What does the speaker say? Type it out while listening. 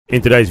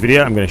In today's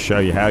video, I'm going to show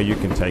you how you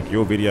can take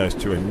your videos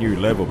to a new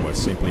level by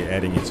simply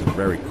adding in some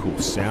very cool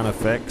sound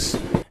effects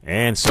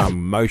and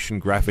some motion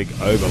graphic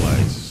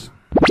overlays.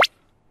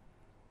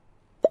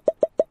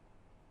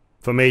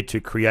 For me to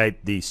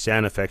create the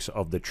sound effects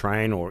of the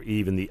train or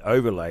even the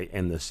overlay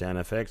and the sound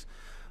effects,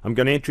 I'm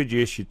going to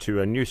introduce you to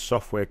a new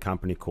software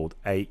company called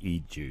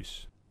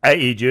Aejuice.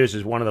 Aejuice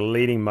is one of the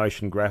leading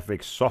motion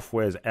graphics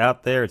softwares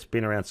out there. It's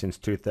been around since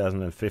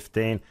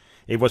 2015.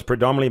 It was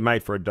predominantly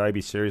made for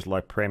Adobe series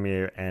like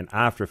Premiere and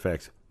After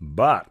Effects,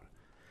 but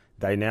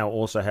they now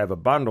also have a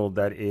bundle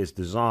that is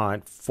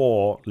designed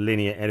for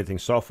linear editing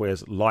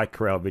softwares like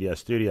Corel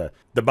VideoStudio.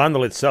 The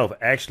bundle itself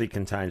actually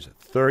contains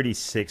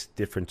 36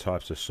 different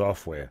types of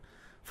software.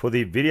 For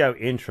the video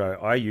intro,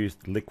 I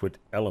used Liquid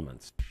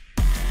Elements.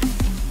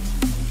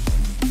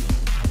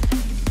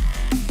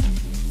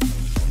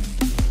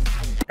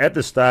 At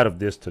the start of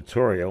this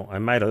tutorial, I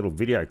made a little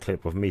video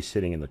clip of me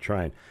sitting in the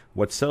train.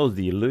 What sells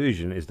the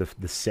illusion is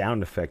the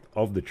sound effect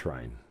of the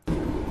train.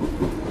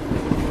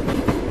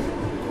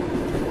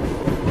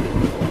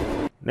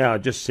 Now, I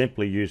just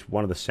simply used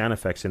one of the sound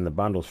effects in the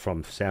bundles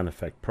from Sound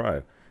Effect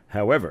Pro.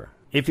 However,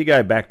 if you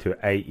go back to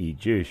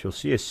Aejuice, you'll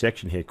see a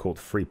section here called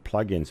Free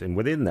Plugins, and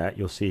within that,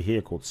 you'll see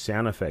here called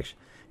Sound Effects.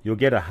 You'll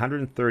get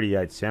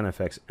 138 sound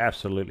effects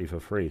absolutely for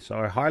free, so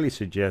I highly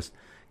suggest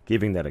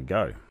giving that a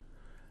go.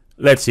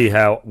 Let's see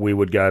how we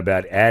would go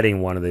about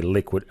adding one of the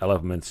liquid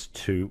elements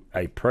to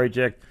a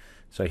project.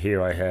 So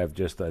here I have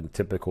just a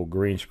typical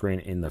green screen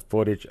in the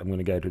footage. I'm going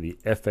to go to the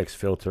FX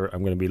filter. I'm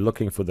going to be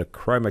looking for the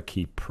Chroma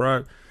Key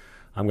Pro.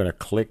 I'm going to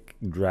click,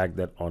 drag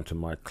that onto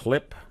my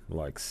clip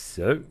like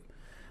so. I'm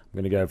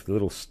going to go for the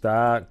little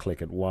star,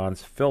 click it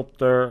once,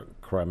 filter,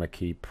 Chroma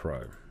Key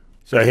Pro.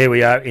 So here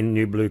we are in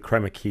New Blue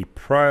Chroma Key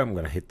Pro. I'm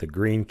going to hit the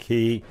green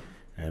key,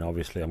 and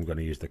obviously I'm going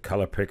to use the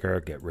color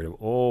picker, get rid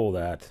of all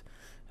that.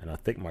 And I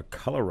think my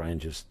color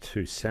range is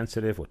too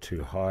sensitive or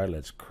too high.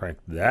 Let's crank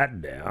that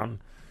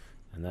down.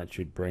 And that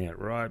should bring it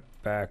right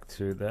back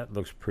to that.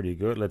 Looks pretty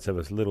good. Let's have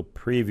a little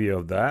preview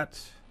of that.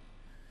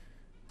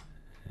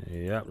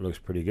 Yep, looks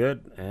pretty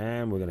good.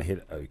 And we're going to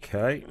hit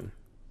OK.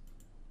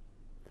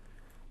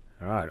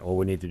 All right, all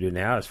we need to do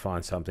now is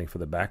find something for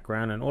the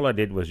background. And all I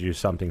did was use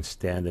something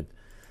standard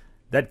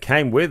that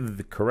came with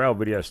the Corel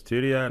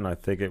VideoStudio. And I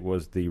think it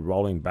was the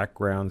rolling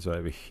backgrounds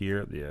over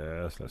here.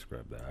 Yes, let's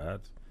grab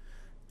that.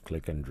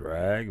 Click and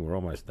drag. We're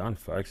almost done,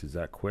 folks. Is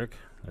that quick?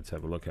 Let's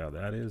have a look how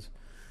that is.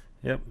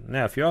 Yep.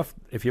 Now,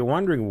 if you're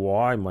wondering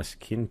why my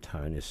skin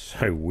tone is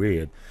so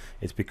weird,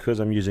 it's because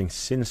I'm using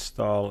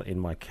SynStyle in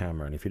my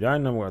camera. And if you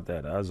don't know what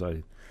that is,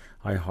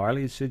 I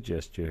highly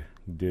suggest you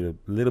do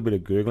a little bit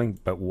of Googling.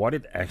 But what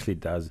it actually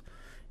does,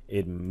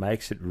 it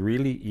makes it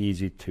really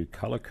easy to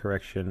color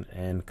correction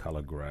and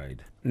color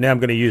grade. Now I'm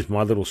going to use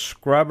my little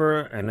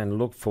scrubber and then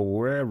look for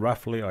where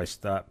roughly I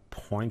start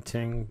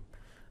pointing.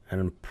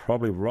 And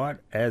probably right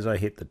as I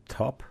hit the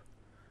top,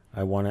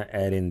 I want to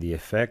add in the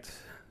effect.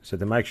 So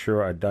to make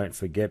sure I don't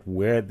forget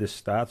where this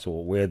starts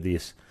or where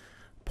this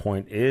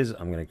point is,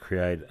 I'm going to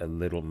create a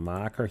little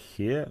marker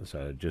here.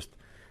 So just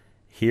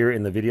here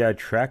in the video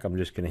track, I'm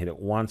just going to hit it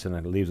once and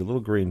it leaves a little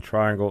green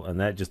triangle, and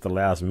that just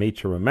allows me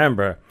to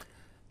remember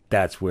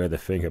that's where the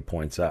finger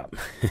points up.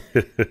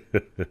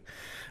 All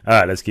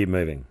right, let's keep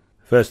moving.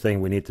 First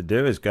thing we need to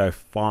do is go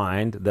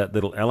find that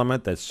little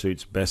element that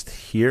suits best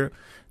here.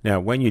 Now,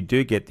 when you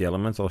do get the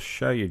elements, I'll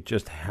show you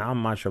just how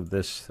much of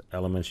this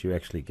elements you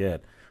actually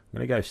get. I'm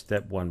going to go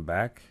step one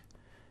back.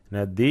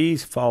 Now,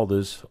 these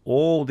folders,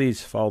 all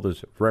these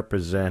folders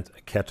represent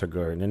a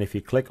category. And then if you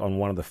click on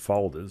one of the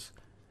folders,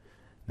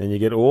 then you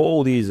get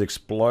all these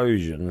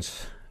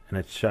explosions, and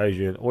it shows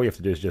you, all you have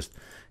to do is just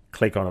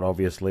click on it,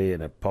 obviously,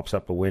 and it pops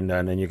up a window.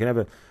 And then you can have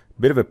a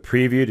bit of a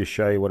preview to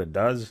show you what it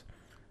does.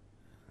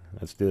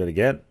 Let's do that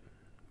again.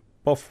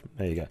 Poof,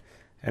 there you go.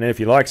 And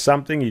if you like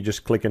something, you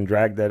just click and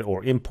drag that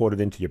or import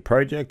it into your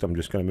project. I'm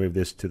just going to move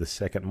this to the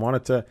second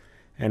monitor.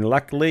 And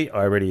luckily,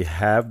 I already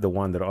have the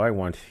one that I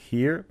want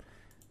here.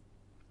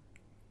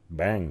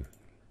 Bang.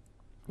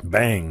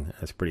 Bang.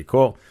 That's pretty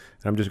cool.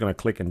 And I'm just going to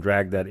click and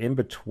drag that in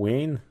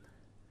between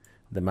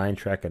the main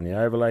track and the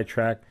overlay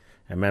track.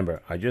 And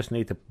remember, I just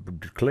need to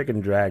click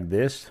and drag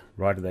this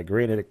right to that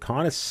green. And it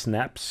kind of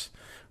snaps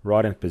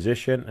right in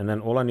position. And then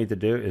all I need to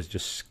do is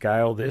just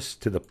scale this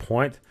to the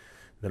point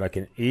that I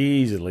can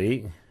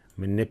easily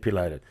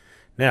manipulate it.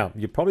 Now,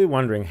 you're probably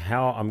wondering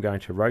how I'm going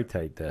to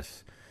rotate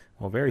this.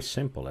 Well, very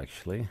simple,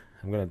 actually.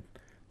 I'm going to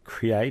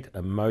create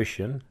a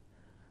motion,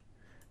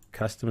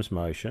 customs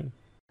motion.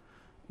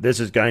 This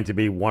is going to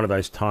be one of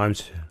those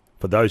times,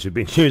 for those who've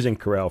been using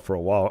Corel for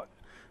a while,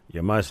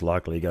 you're most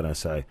likely going to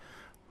say,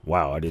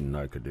 wow, I didn't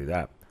know it could do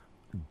that.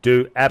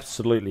 Do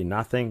absolutely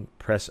nothing,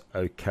 press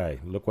OK.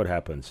 Look what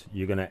happens.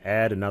 You're going to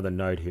add another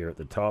node here at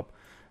the top.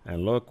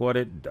 And look what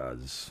it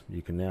does.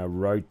 You can now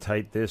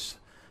rotate this.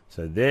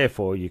 So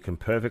therefore, you can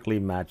perfectly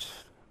match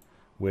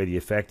where the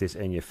effect is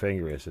and your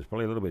finger is. It's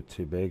probably a little bit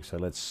too big, so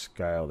let's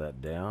scale that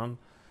down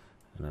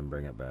and then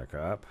bring it back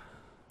up.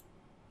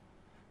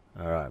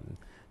 All right.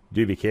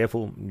 Do be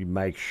careful. You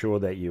make sure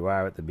that you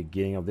are at the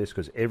beginning of this,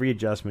 because every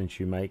adjustment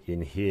you make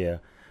in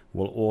here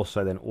will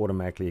also then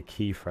automatically a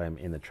keyframe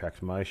in the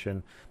track's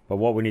motion. But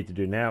what we need to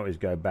do now is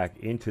go back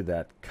into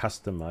that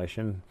custom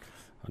motion.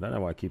 I don't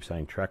know why I keep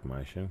saying track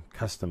motion.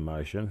 Custom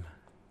motion.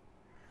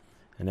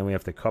 And then we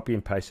have to copy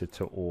and paste it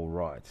to all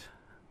right.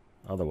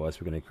 Otherwise,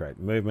 we're going to create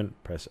movement.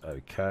 Press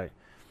OK.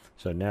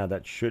 So now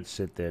that should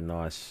sit there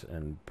nice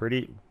and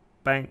pretty.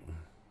 Bang.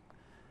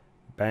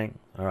 Bang.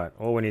 All right.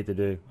 All we need to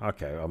do.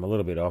 Okay, I'm a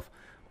little bit off.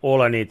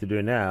 All I need to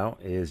do now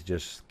is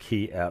just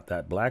key out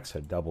that black. So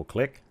double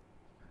click.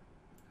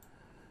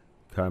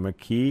 Chroma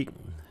key.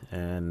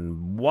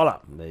 And voila.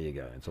 There you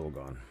go. It's all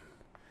gone.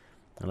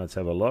 And let's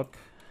have a look.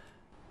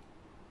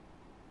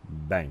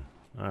 Bang.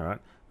 All right.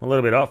 I'm a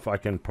little bit off. I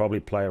can probably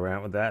play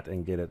around with that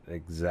and get it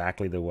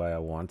exactly the way I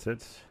want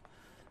it.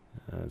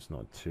 It's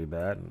not too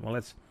bad. Well,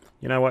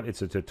 you know what?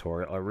 It's a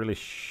tutorial. I really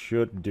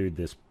should do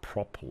this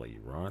properly,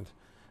 right?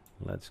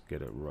 Let's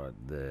get it right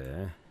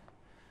there.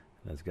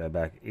 Let's go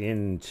back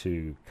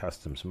into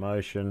customs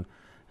motion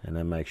and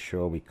then make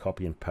sure we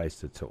copy and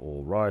paste it to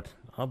all right.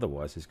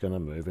 Otherwise, it's going to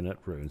move and it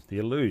ruins the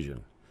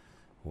illusion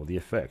or the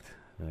effect.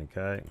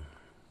 Okay.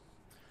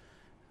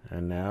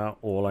 And now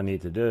all I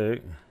need to do,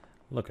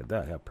 look at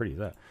that, how pretty is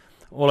that?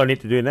 All I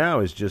need to do now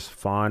is just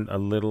find a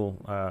little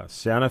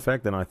sound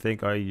effect, and I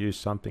think I use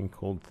something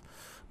called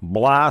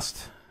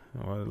blast.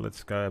 Well,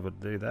 let's go over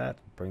and do that.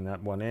 Bring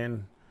that one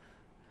in.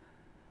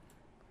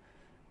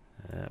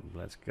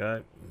 Let's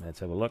go.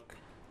 Let's have a look.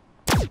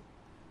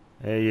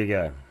 There you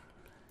go.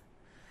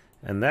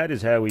 And that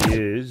is how we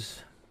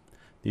use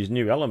these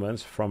new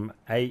elements from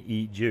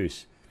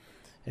Aejuice.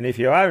 And if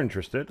you are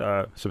interested,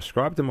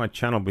 subscribe to my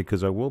channel,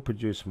 because I will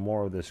produce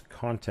more of this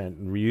content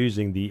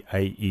using the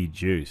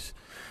Aejuice.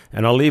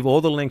 And I'll leave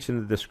all the links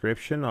in the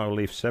description. I'll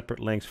leave separate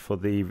links for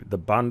the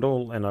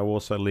bundle, and I'll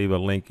also leave a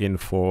link in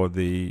for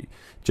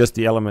just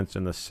the elements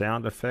and the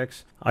sound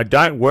effects. I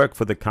don't work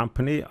for the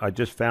company. I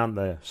just found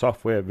the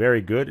software very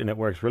good, and it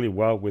works really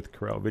well with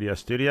Corel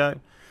VideoStudio.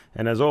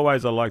 And as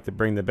always, I like to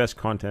bring the best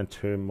content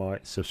to my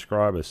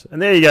subscribers. And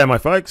there you go, my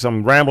folks.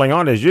 I'm rambling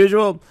on as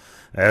usual.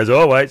 As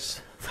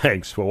always,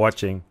 thanks for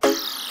watching.